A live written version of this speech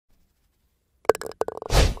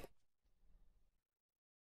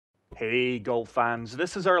Hey golf fans,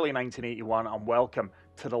 this is early 1981 and welcome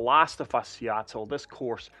to The Last of Us Seattle. This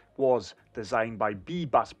course was designed by B.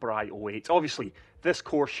 Busbry 08. Obviously, this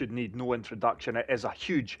course should need no introduction. It is a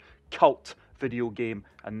huge cult video game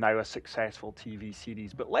and now a successful TV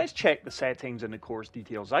series. But let's check the settings and the course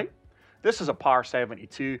details out. This is a par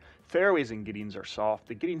 72, fairways and greens are soft,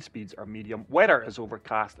 the green speeds are medium, weather is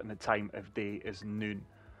overcast and the time of day is noon.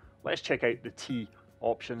 Let's check out the tee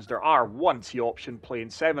options. There are one tee option playing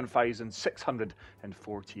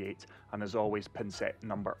 7,648 and as always pin set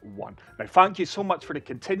number 1. Now thank you so much for the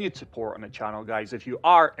continued support on the channel guys. If you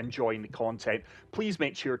are enjoying the content, please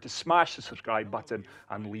make sure to smash the subscribe button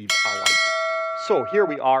and leave a like. So here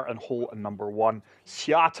we are on hole number 1.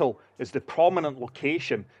 Seattle is the prominent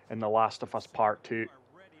location in The Last of Us Part 2.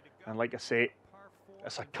 And like I say,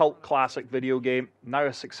 it's a cult classic video game, now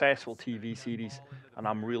a successful TV series, and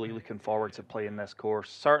I'm really looking forward to playing this course.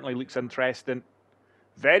 Certainly looks interesting.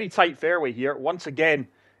 Very tight fairway here, once again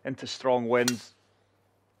into strong winds.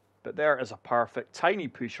 But there is a perfect tiny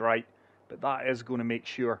push right, but that is going to make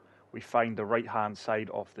sure we find the right hand side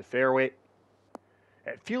of the fairway.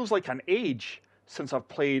 It feels like an age since I've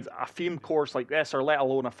played a themed course like this, or let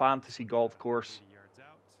alone a fantasy golf course.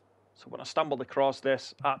 So when I stumbled across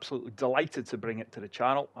this, absolutely delighted to bring it to the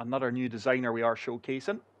channel. Another new designer we are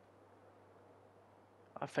showcasing.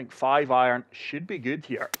 I think 5-iron should be good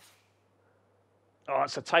here. Oh,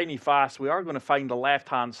 it's a tiny fast. We are going to find the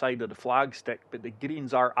left-hand side of the flagstick, but the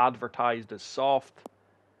greens are advertised as soft.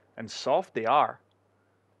 And soft they are.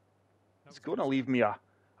 It's going to leave me a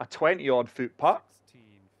 20-odd foot putt.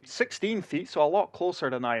 16 feet, so a lot closer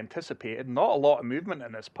than I anticipated. Not a lot of movement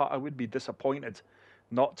in this putt. I would be disappointed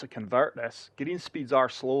not to convert this. Green speeds are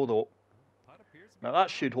slow though. Now that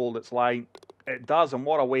should hold its line. It does, and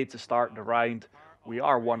what a way to start the round. We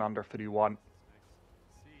are 1 under through 1.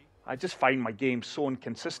 I just find my game so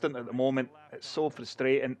inconsistent at the moment. It's so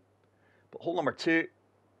frustrating. But hole number 2,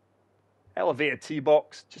 elevated tee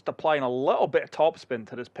box, just applying a little bit of topspin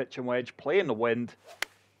to this pitching wedge, playing the wind.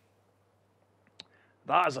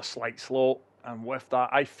 That is a slight slow, and with that,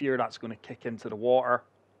 I fear that's going to kick into the water.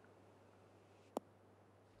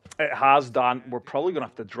 It has done. We're probably going to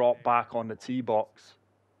have to drop back on the tee box.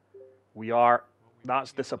 We are.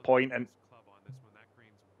 That's disappointing.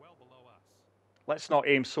 Let's not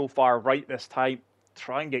aim so far right this time.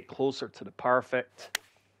 Try and get closer to the perfect.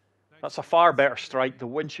 That's a far better strike. The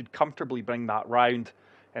wind should comfortably bring that round.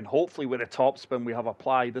 And hopefully with the topspin we have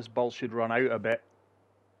applied, this ball should run out a bit.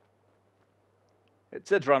 It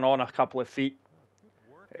did run on a couple of feet.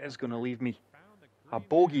 It is going to leave me a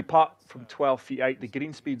bogey putt from 12 feet out. The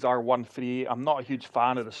green speeds are 138. I'm not a huge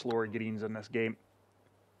fan of the slower greens in this game.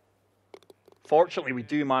 Fortunately, we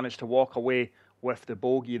do manage to walk away with the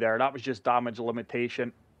bogey there. That was just damage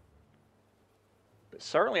limitation. But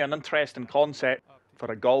certainly an interesting concept for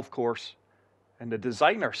a golf course. And the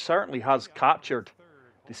designer certainly has captured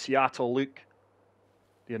the Seattle look,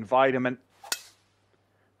 the environment.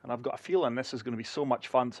 And I've got a feeling this is going to be so much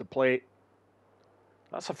fun to play.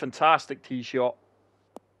 That's a fantastic tee shot.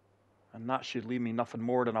 And that should leave me nothing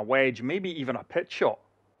more than a wedge, maybe even a pitch shot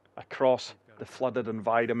across the flooded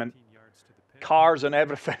environment. Cars and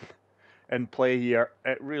everything in play here.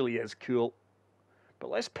 It really is cool. But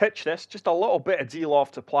let's pitch this. Just a little bit of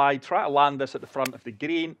D-loft applied. Try to land this at the front of the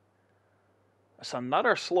green. It's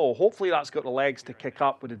another slow. Hopefully that's got the legs to kick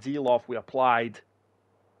up with the D-loft we applied.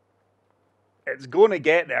 It's going to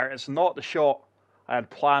get there. It's not the shot I had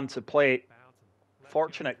planned to play.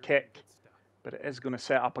 Fortunate kick. But it is going to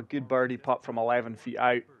set up a good birdie putt from 11 feet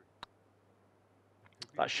out.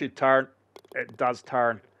 That should turn. It does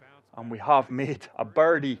turn. And we have made a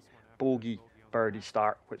birdie, bogey, birdie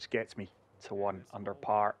start, which gets me to 1 under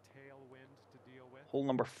par. Hole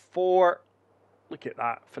number 4. Look at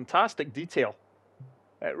that. Fantastic detail.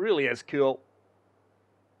 It really is cool.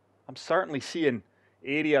 I'm certainly seeing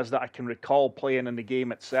areas that I can recall playing in the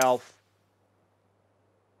game itself.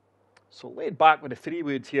 So laid back with the 3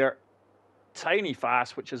 woods here. Tiny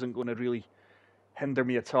fast, which isn't going to really hinder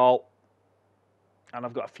me at all. And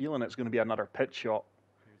I've got a feeling it's going to be another pitch shot.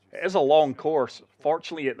 It is a long course.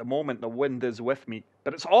 Fortunately, at the moment, the wind is with me.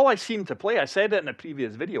 But it's all I seem to play. I said it in a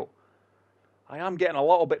previous video. I am getting a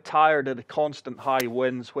little bit tired of the constant high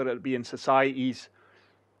winds, whether it be in societies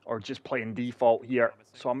or just playing default here.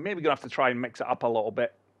 So I'm maybe going to have to try and mix it up a little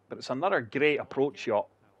bit. But it's another great approach shot.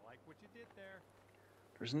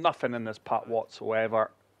 There's nothing in this putt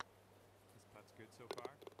whatsoever.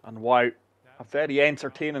 And wow, a very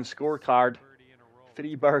entertaining scorecard.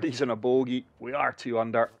 3 birdies and a bogey. We are 2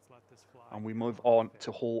 under. And we move on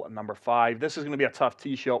to hole number 5. This is going to be a tough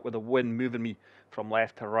tee shot with the wind moving me from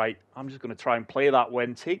left to right. I'm just going to try and play that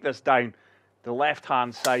wind, take this down the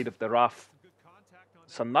left-hand side of the rough.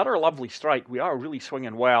 It's another lovely strike. We are really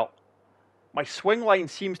swinging well. My swing line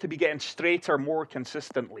seems to be getting straighter more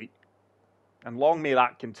consistently. And long may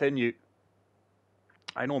that continue.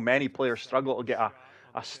 I know many players struggle to get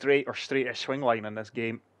a straight or straightish swing line in this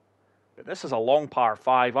game. But this is a long par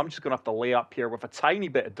 5. I'm just going to have to lay up here with a tiny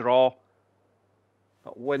bit of draw.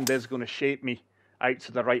 That wind is going to shape me out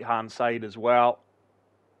to the right-hand side as well.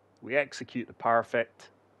 We execute the perfect.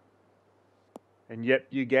 And yep,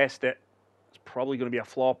 you guessed it. It's probably going to be a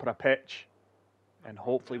flop or a pitch. And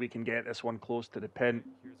hopefully we can get this one close to the pin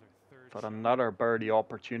for another birdie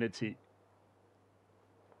opportunity.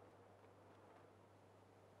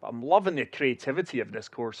 But I'm loving the creativity of this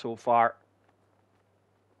course so far.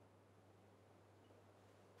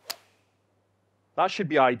 That should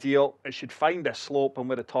be ideal. It should find a slope and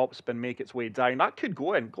with a topspin make its way down. That could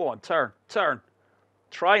go in. Go on, turn, turn.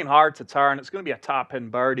 Trying hard to turn. It's going to be a tap-in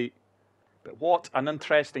birdie. But what an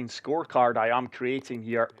interesting scorecard I am creating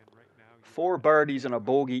here. 4 birdies and a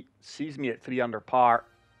bogey sees me at 3 under par.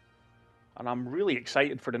 And I'm really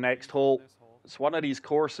excited for the next hole. It's one of these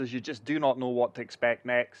courses you just do not know what to expect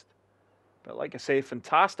next. But like I say,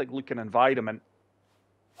 fantastic looking environment.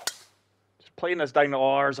 Just playing this down,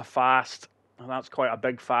 oh, there's a fast. And that's quite a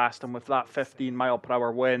big fast. And with that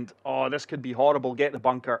 15-mile-per-hour wind, oh, this could be horrible. Get the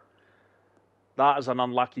bunker. That is an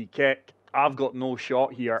unlucky kick. I've got no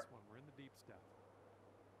shot here.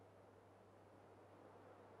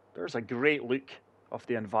 There's a great look of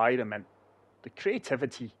the environment. The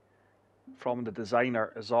creativity from the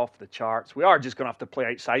designer is off the charts. We are just going to have to play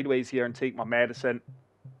out sideways here and take my medicine.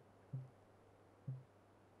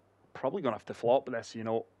 Probably going to have to flop this, you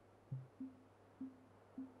know.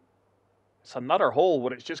 It's another hole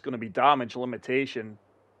where it's just going to be damage limitation.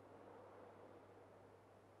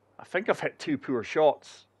 I think I've hit 2 poor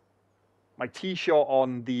shots. My tee shot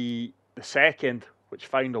on the second, which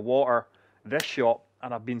found the water, this shot,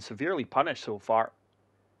 and I've been severely punished so far.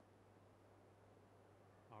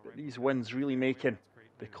 But these winds really making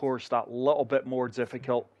the course that little bit more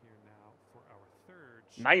difficult.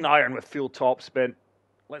 9 iron with full topspin.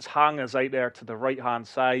 Let's hang us out there to the right-hand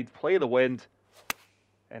side, play the wind,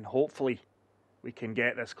 and hopefully we can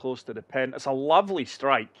get this close to the pin. It's a lovely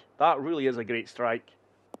strike. That really is a great strike.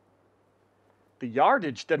 The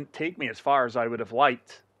yardage didn't take me as far as I would have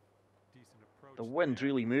liked. The wind's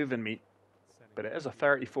really moving me, but it is a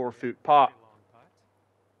 34-foot putt.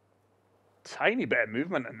 Tiny bit of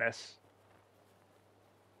movement in this.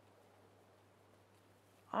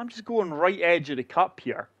 I'm just going right edge of the cup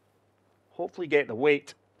here. Hopefully get the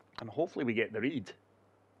weight, and hopefully we get the read.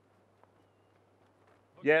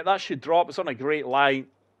 Yeah, that should drop. It's on a great line.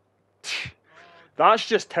 That's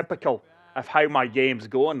just typical of how my games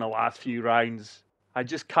go in the last few rounds. I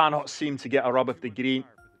just cannot seem to get a rub of the green.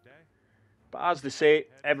 But as they say,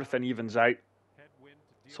 everything evens out.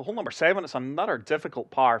 So hole number 7, it's another difficult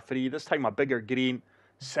par 3. This time a bigger green.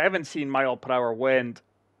 17-mile-per-hour wind.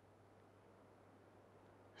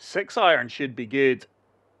 6 iron should be good.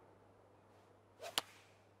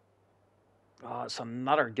 Oh, it's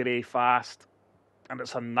another grey fast. And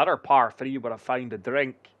it's another par 3 where I find a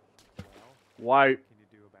drink. Wow.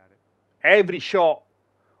 Every shot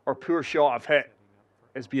or poor shot I've hit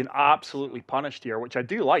is being absolutely punished here, which I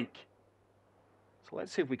do like. So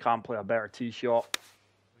let's see if we can play a better tee shot.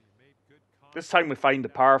 This time we find the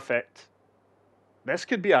perfect. This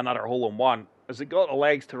could be another hole-in-one. Has it got the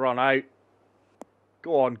legs to run out?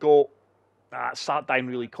 Go on, go. It sat down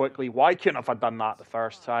really quickly. Why couldn't I have done that the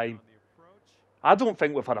first time? I don't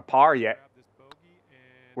think we've had a par yet.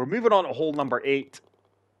 We're moving on to hole number 8.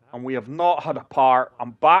 And we have not had a par.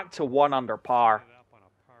 I'm back to 1 under par.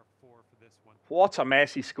 What a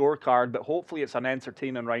messy scorecard, but hopefully it's an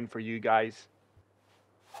entertaining round for you guys.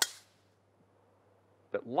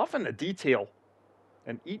 But loving the detail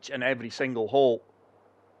in each and every single hole.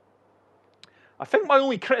 I think my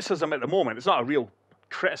only criticism at the moment, it's not a real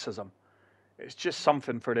criticism, it's just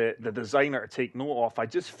something for the designer to take note of. I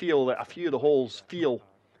just feel that a few of the holes feel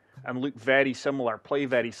and look very similar, play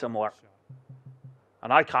very similar.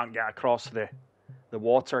 And I can't get across the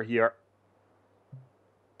water here.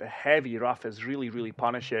 The heavy rough is really, really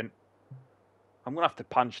punishing. I'm going to have to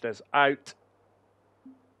punch this out.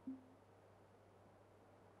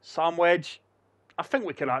 Sand wedge. I think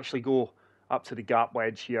we can actually go up to the gap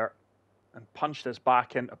wedge here and punch this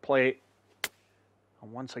back into play.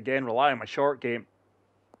 And once again, rely on my short game.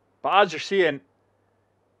 But as you're seeing,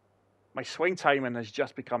 my swing timing has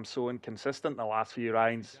just become so inconsistent in the last few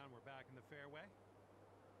rounds.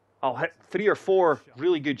 I'll hit 3 or 4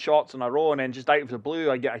 really good shots in a row, and then just out of the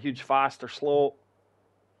blue, I get a huge fast or slow.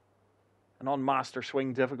 And on master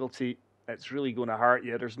swing difficulty, it's really going to hurt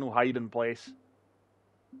you. There's no hiding place.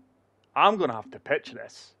 I'm going to have to pitch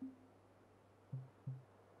this.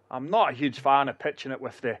 I'm not a huge fan of pitching it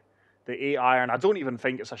with the 8 iron. I don't even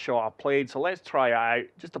think it's a shot I've played, so let's try it out.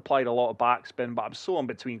 Just applied a lot of backspin, but I'm so in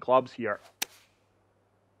between clubs here.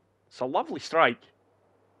 It's a lovely strike.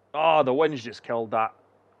 Oh, the wind's just killed that.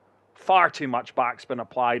 Far too much backspin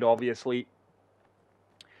applied, obviously.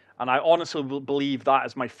 And I honestly believe that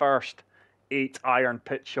is my first 8 iron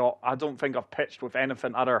pitch shot. I don't think I've pitched with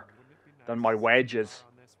anything other than my wedges.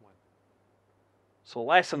 So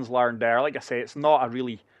lessons learned there. Like I say, it's not a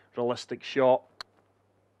really realistic shot.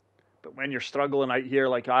 But when you're struggling out here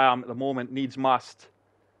like I am at the moment, needs must.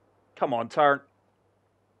 Come on, turn.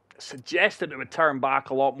 Suggested it would turn back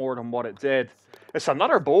a lot more than what it did. It's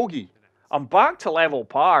another bogey. I'm back to level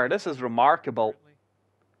par. This is remarkable.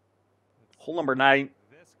 Hole number 9.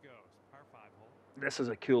 This is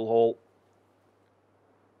a cool hole.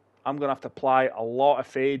 I'm going to have to apply a lot of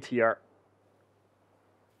fade here.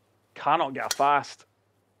 Cannot get a fast.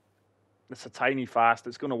 It's a tiny fast.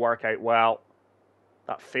 It's going to work out well.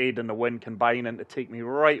 That fade and the wind combining to take me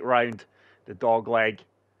right round the dog leg.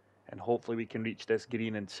 And hopefully we can reach this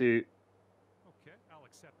green in 2. Okay, I'll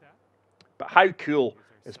accept that. But how cool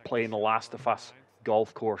is playing the Last of Us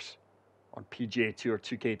golf course on PGA Tour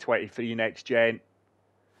 2K23 Next Gen?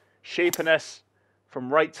 Shaping this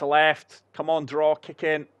from right to left. Come on, draw, kick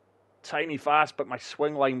in. Tiny fast, but my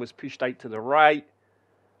swing line was pushed out to the right.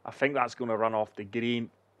 I think that's going to run off the green.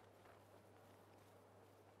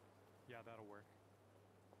 Yeah, that'll work.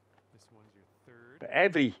 This one's your 3rd. But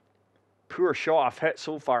every poor shot I've hit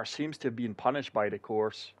so far seems to have been punished by the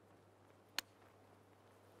course.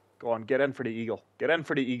 Go on, get in for the eagle. Get in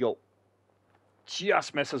for the eagle.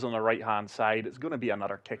 Just misses on the right-hand side. It's going to be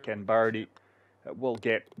another kick-in birdie. It will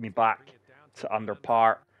get me back to under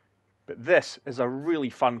par. But this is a really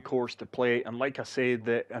fun course to play. And like I say,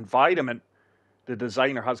 the environment the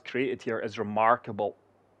designer has created here is remarkable.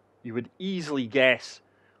 You would easily guess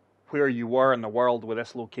where you were in the world with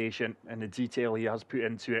this location and the detail he has put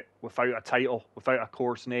into it without a title, without a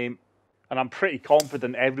course name. And I'm pretty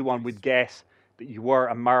confident everyone would guess that you were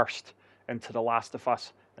immersed into The Last of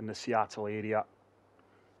Us in the Seattle area.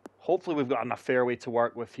 Hopefully we've got enough fairway to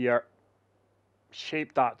work with here.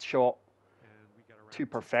 Shape that shot to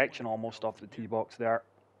perfection almost off the tee box there.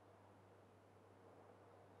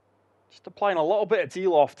 Just applying a little bit of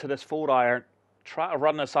D-loft to this 4 iron. Try to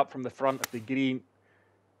run this up from the front of the green.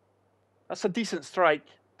 That's a decent strike.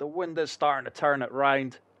 The wind is starting to turn it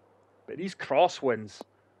round. But these crosswinds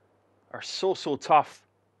are so tough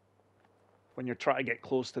when you're trying to get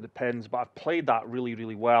close to the pins. But I've played that really,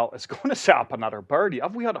 really well. It's going to set up another birdie.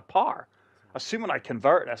 Have we had a par? Assuming I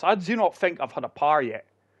convert this. I do not think I've had a par yet.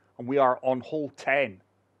 And we are on hole 10.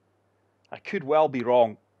 I could well be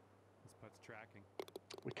wrong.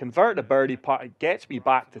 We convert the birdie putt. It gets me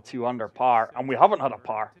back to 2 under par. And we haven't had a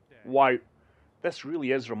par. Wow. This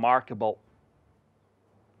really is remarkable.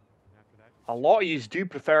 A lot of you do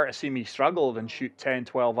prefer to see me struggle than shoot 10,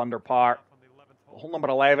 12 under par. Hole number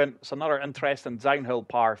 11. It's another interesting downhill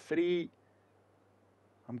par 3.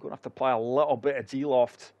 I'm going to have to apply a little bit of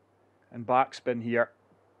D-loft and backspin here.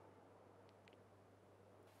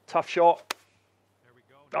 Tough shot.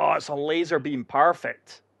 Oh, it's a laser beam.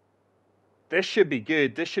 Perfect. This should be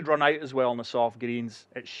good. This should run out as well on the soft greens.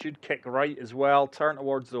 It should kick right as well. Turn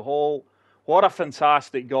towards the hole. What a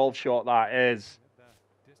fantastic golf shot that is.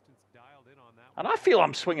 And I feel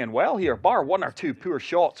I'm swinging well here, bar 1 or 2 poor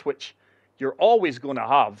shots, which you're always going to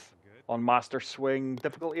have on master swing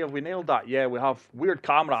difficulty. Have we nailed that? Yeah, we have. Weird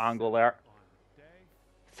camera angle there.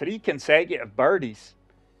 3 consecutive birdies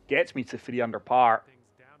gets me to 3 under par.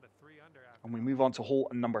 And we move on to hole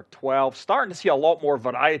number 12. Starting to see a lot more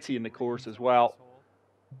variety in the course as well.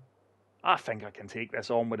 I think I can take this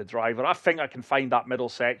on with a driver. I think I can find that middle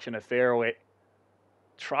section of fairway.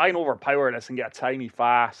 Try and overpower this and get a tiny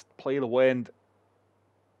fast. Play the wind.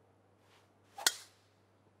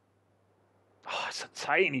 Oh, it's a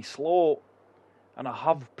tiny slow. And I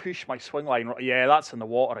have pushed my swing line. Yeah, that's in the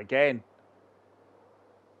water again.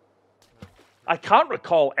 I can't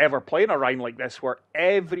recall ever playing a round like this where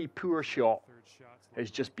every poor shot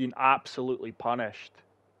has just been absolutely punished.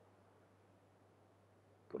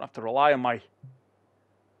 Going to have to rely on my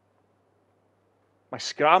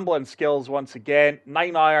scrambling skills once again.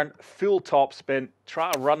 9 iron, full top spin.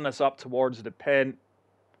 Try to run this up towards the pin.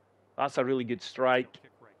 That's a really good strike.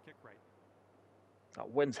 That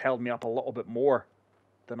wind's held me up a little bit more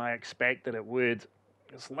than I expected it would.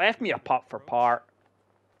 It's left me a putt for par.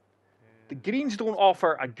 The greens don't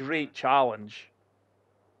offer a great challenge.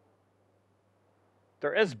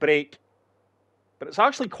 There is break, but it's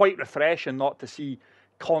actually quite refreshing not to see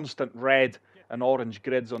constant red and orange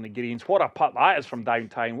grids on the greens. What a putt that is from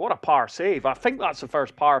downtown. What a par save. I think that's the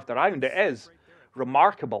first par of the round. It is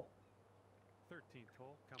remarkable. 13th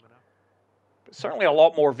hole coming up. But certainly a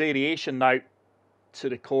lot more variation now to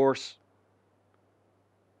the course.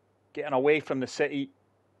 Getting away from the city.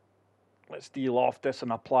 Let's de-loft this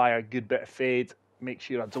and apply a good bit of fade. Make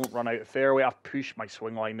sure I don't run out of fairway. I've pushed my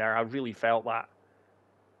swing line there. I really felt that.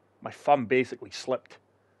 My thumb basically slipped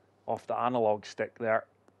off the analog stick there.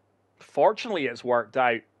 Fortunately, it's worked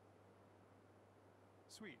out.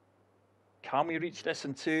 Sweet. Can we reach this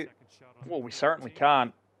in two? Second shot on Well, we the certainly 13th.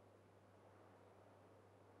 can.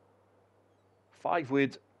 5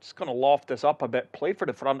 wood. Just going to loft this up a bit. Play for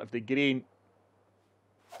the front of the green.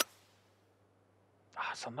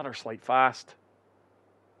 It's another slight fast.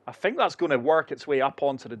 I think that's going to work its way up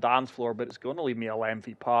onto the dance floor, but it's going to leave me a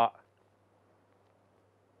lengthy putt.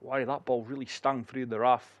 Wow, that ball really stung through the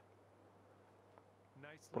rough.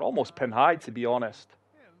 Nice We're little almost lie. pin high, to be honest.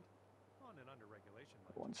 And on and under regulation.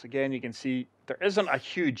 Once again, you can see there isn't a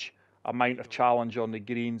huge amount of challenge on the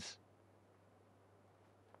greens.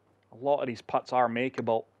 A lot of these putts are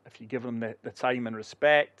makeable if you give them the time and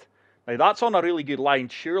respect. Now, that's on a really good line.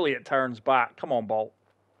 Surely it turns back. Come on, ball.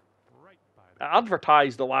 Right by the I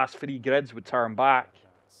advertised the last 3 grids would turn back.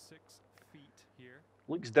 about 6 feet here.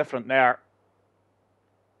 Looks different there.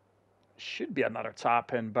 Should be another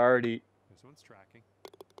tap-in birdie. This one's tracking.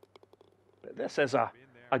 But this is a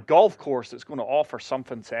In there. golf course that's going to offer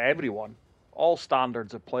something to everyone. All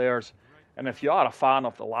standards of players. Right And if you are a fan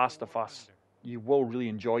of The Last of 4 Us, under. you will really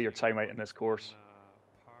enjoy your time out in this course.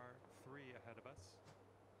 Par 3 ahead of us.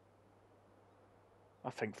 I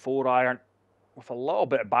think 4-iron with a little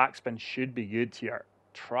bit of backspin should be good here.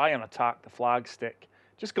 Try and attack the flagstick.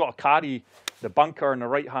 Just got to carry the bunker on the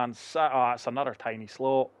right-hand side. Oh, it's another tiny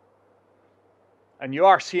slope. And you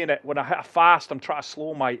are seeing it when I hit a fast, I'm trying to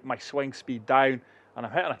slow my swing speed down, and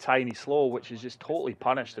I'm hitting a tiny slow, which is just totally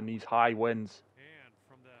punished in these high winds. And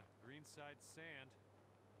from the greenside sand,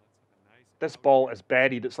 let's have a nice This out ball here. is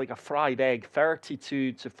buried. It's like a fried egg,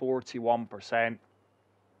 32 to 41%.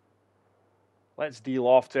 Let's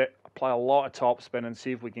de-loft it, apply a lot of topspin and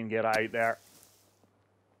see if we can get it out there.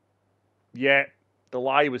 Yeah, the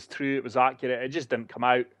lie was true. It was accurate. It just didn't come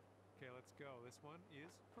out. Okay, let's go. This one is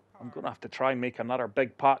for par. I'm going to have to try and make another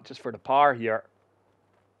big putt just for the par here.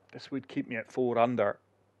 This would keep me at 4 under.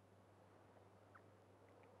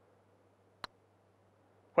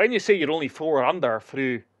 When you say you're only 4 under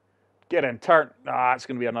through get in turn, it's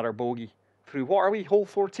going to be another bogey. Through what are we, hole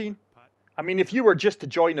 14? Putt. I mean, if you were just to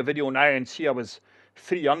join the video now and see I was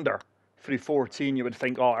 3 under through 14, you would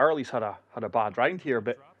think, oh, Early's had a bad round here.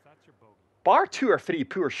 But Drop, that's your bogey. bar 2 or 3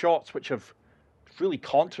 poor shots, which have really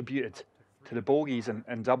contributed to the bogeys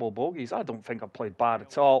and double bogeys, I don't think I've played bad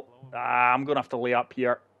at all. I'm going to have to lay up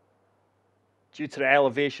here. Due to the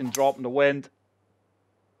elevation drop in the wind.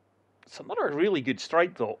 It's another really good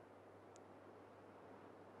strike, though.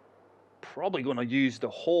 Probably going to use the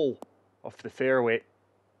whole of the fairway.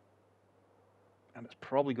 And it's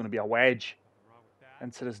probably going to be a wedge Nothing wrong with that.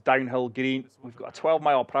 into this downhill green. We've got a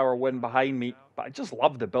 12-mile-per-hour wind behind me, but I just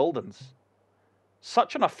love the buildings.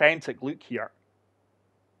 Such an authentic look here.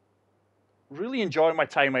 Really enjoying my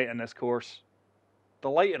time out in this course.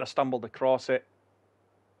 Delighted I stumbled across it.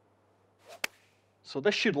 So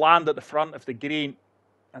this should land at the front of the green,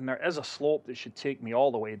 and there is a slope that should take me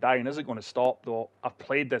all the way down. Is it going to stop, though? I've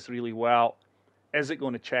played this really well. Is it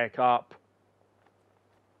going to check up?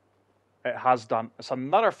 It has done. It's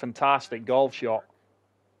another fantastic golf shot.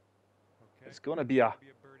 Okay. It's going to be a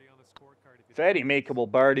birdie on the scorecard if you very makeable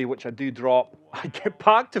birdie, which I do drop. I get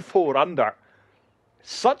back to 4 under.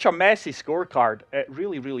 Such a messy scorecard. It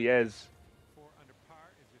really, really is. 4 under par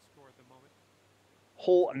is your score at the moment.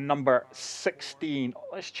 Hole number 16.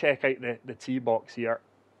 Let's check out the tee box here.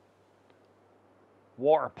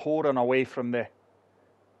 Water pouring away from the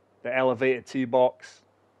elevated tee box.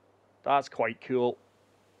 That's quite cool.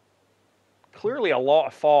 Clearly a lot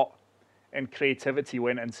of thought and creativity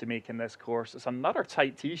went into making this course. It's another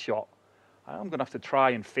tight tee shot. I'm going to have to try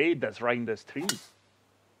and fade this round this tree.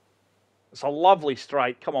 It's a lovely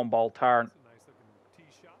strike. Come on, ball, turn. That's a nice looking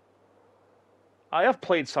tee shot. I have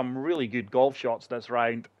played some really good golf shots this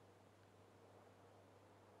round.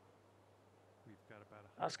 We've got about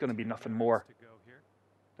That's going to be 110 nothing yards more to go here.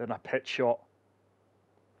 than a pitch shot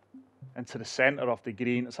into the centre of the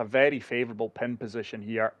green. It's a very favourable pin position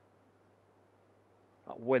here.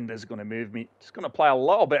 That wind is going to move me. Just going to apply a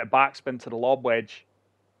little bit of backspin to the lob wedge.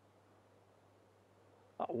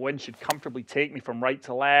 That wind should comfortably take me from right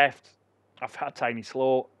to left. I've had a tiny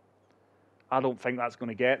slow. I don't think that's going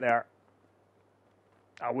to get there.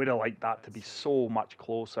 I would have liked that to be so much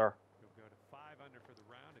closer. You'll go to 5 under for the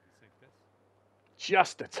round if you sink this.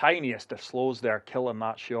 Just the tiniest of slows there, killing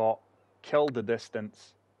that shot. Killed the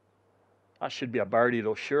distance. That should be a birdie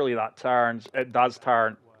though. Surely that turns. It does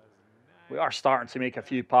turn. We are starting to make a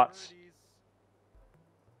few putts.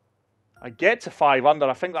 I get to 5 under.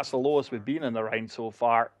 I think that's the lowest we've been in the round so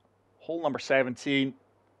far. Hole number 17.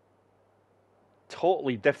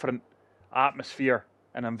 Totally different atmosphere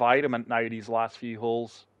and environment now these last few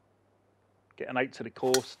holes. Getting out to the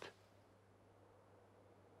coast.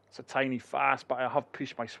 It's a tiny fast, but I have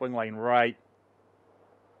pushed my swing line right.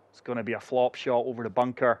 It's going to be a flop shot over the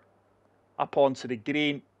bunker. Up onto the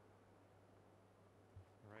green.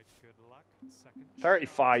 All right, good luck. Second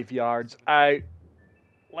 35 shot. yards out.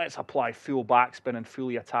 Let's apply full backspin and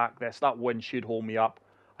fully attack this. That wind should hold me up.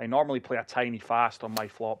 I normally play a tiny fast on my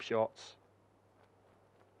flop shots.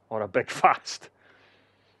 Or a big fast.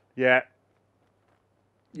 Yeah.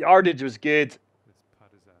 Yardage was good. This putt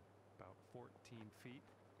is about 14 feet.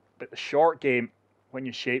 But the short game, when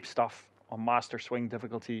you shape stuff on master swing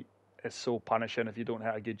difficulty, is so punishing if you don't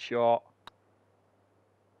hit a good shot.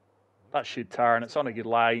 That should turn. It's on a good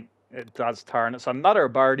line. It does turn. It's another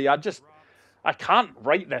birdie. I can't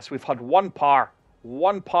write this. We've had one par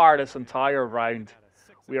this entire round.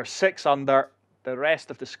 We are 6 under. The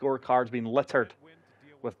rest of the scorecard's been littered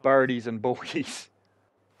with birdies and bogeys.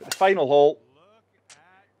 But the final hole,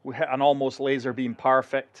 we hit an almost laser beam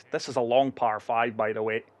perfect. This is a long par 5, by the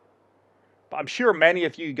way. But I'm sure many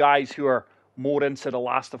of you guys who are more into The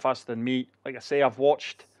Last of Us than me, like I say, I've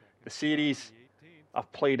watched the series.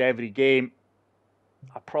 I've played every game.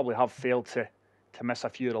 I probably have failed to miss a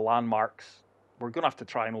few of the landmarks. We're going to have to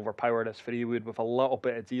try and overpower this 3-wood with a little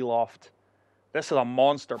bit of D-loft. This is a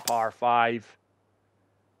monster par 5.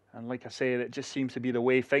 And like I say, it just seems to be the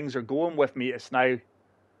way things are going with me. It's now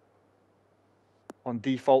on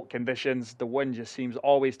default conditions. The wind just seems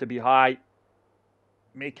always to be high,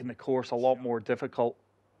 making the course a lot more difficult.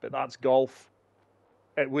 But that's golf.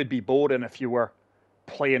 It would be boring if you were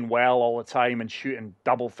playing well all the time and shooting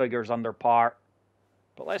double figures under par.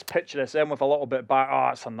 But let's pitch this in with a little bit back. Oh,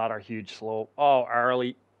 it's another huge slope. Oh,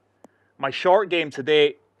 early. My short game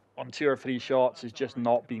today on 2 or 3 shots has just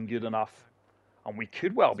not been good enough. And we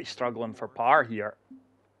could well be struggling for par here.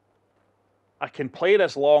 I can play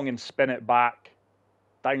this long and spin it back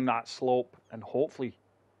down that slope. And hopefully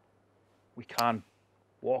we can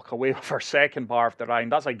walk away with our second par of the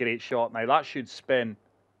round. That's a great shot now. That should spin.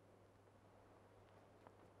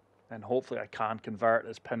 And hopefully I can convert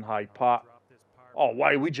this pin high putt. Oh,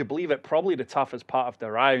 wow, would you believe it? Probably the toughest putt of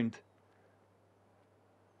the round.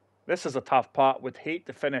 This is a tough putt. Would hate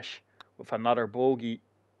to finish with another bogey.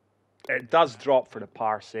 It does drop for the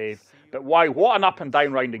par save. But wow, what an up and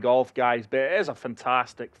down round of golf, guys. But it is a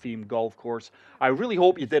fantastic themed golf course. I really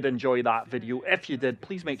hope you did enjoy that video. If you did,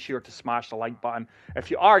 please make sure to smash the like button.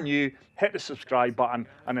 If you are new, hit the subscribe button.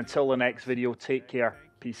 And until the next video, take care.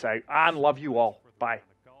 Peace out. And love you all. Bye.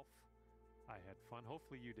 I had fun.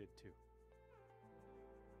 Hopefully you did too.